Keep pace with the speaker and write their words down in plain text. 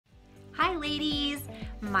Hi ladies,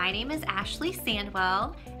 my name is Ashley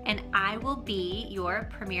Sandwell and I will be your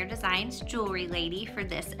Premier Designs jewelry lady for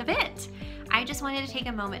this event. I just wanted to take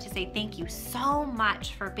a moment to say thank you so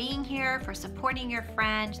much for being here, for supporting your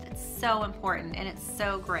friend. That's so important and it's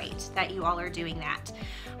so great that you all are doing that.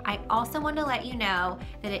 I also want to let you know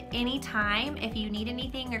that at any time, if you need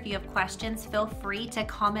anything or if you have questions, feel free to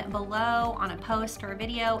comment below on a post or a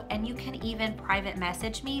video, and you can even private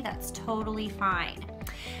message me. That's totally fine.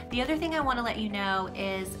 The other thing I want to let you know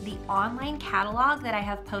is the online catalog that I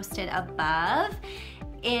have posted above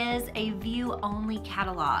is a view only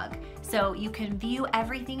catalog. So you can view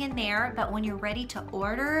everything in there, but when you're ready to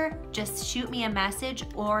order, just shoot me a message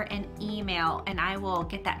or an email and I will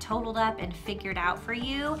get that totaled up and figured out for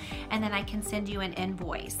you, and then I can send you an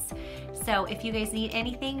invoice. So if you guys need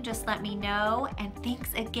anything, just let me know, and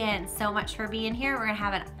thanks again so much for being here. We're gonna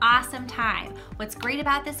have an awesome time. What's great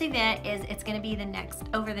about this event is it's gonna be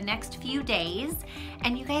over the next few days,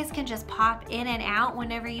 and you guys can just pop in and out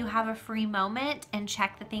whenever you have a free moment and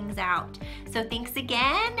check the things out. So thanks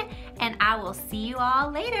again, and I will see you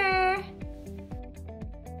all later.